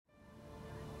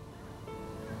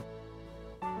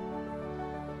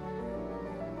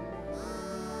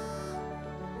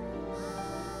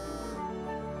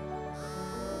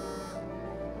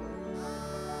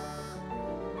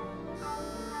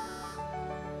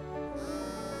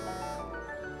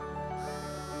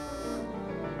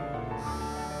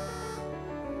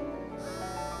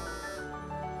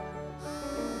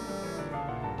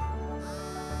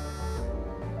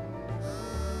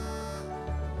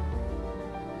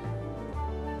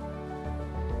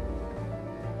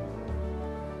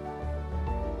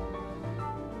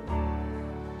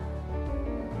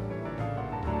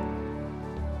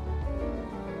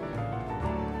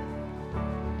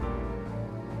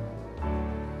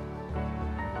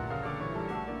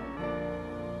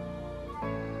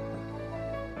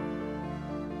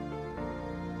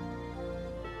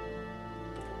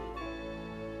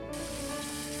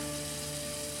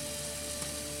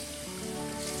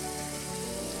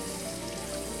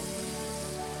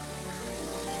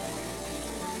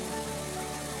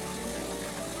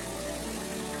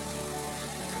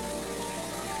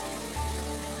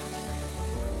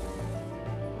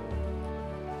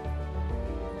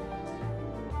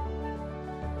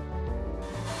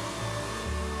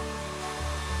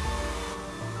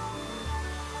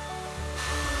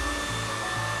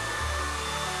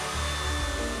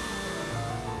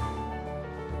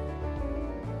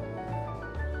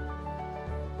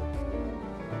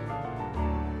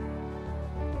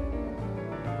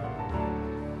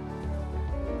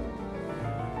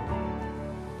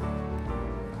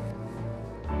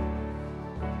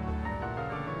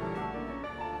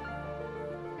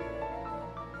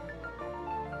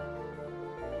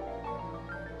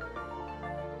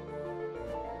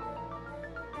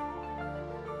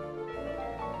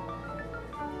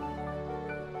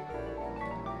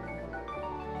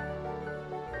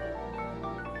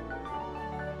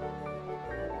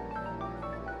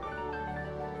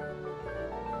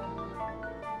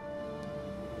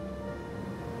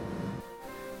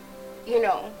You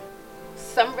know,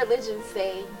 some religions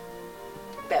say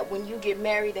that when you get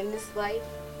married in this life,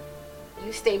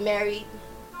 you stay married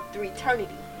through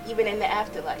eternity, even in the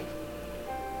afterlife.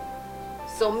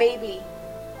 So maybe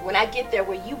when I get there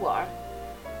where you are,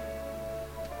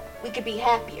 we could be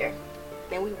happier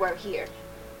than we were here.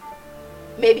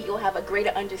 Maybe you'll have a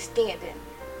greater understanding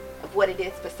of what it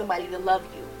is for somebody to love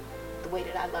you the way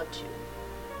that I loved you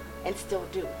and still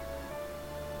do.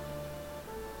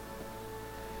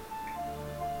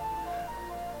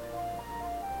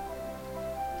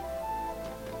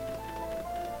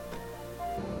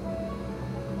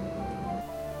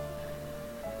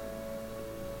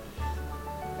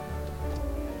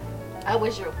 I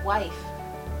was your wife.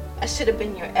 I should have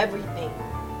been your everything,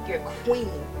 your queen,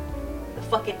 the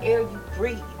fucking air you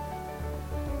breathe.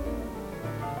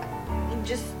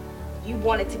 You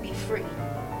wanted to be free.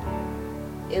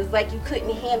 It was like you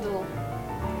couldn't handle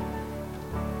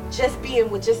just being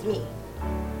with just me.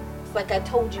 It's like I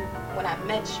told you when I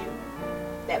met you,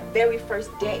 that very first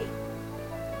day,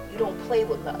 you don't play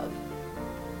with love.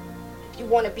 If you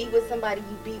want to be with somebody,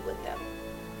 you be with them.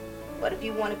 But if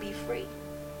you want to be free,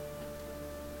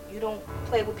 you don't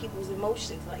play with people's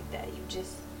emotions like that. You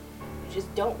just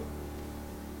don't.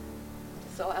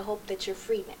 So I hope that you're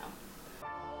free now.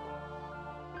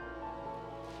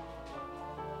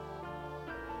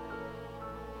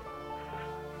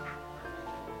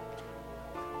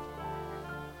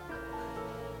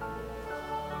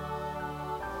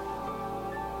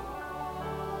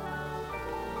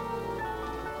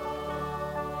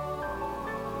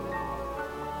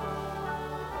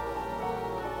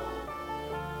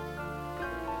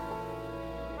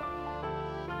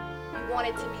 You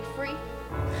wanted to be free?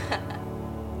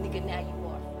 Nigga, now you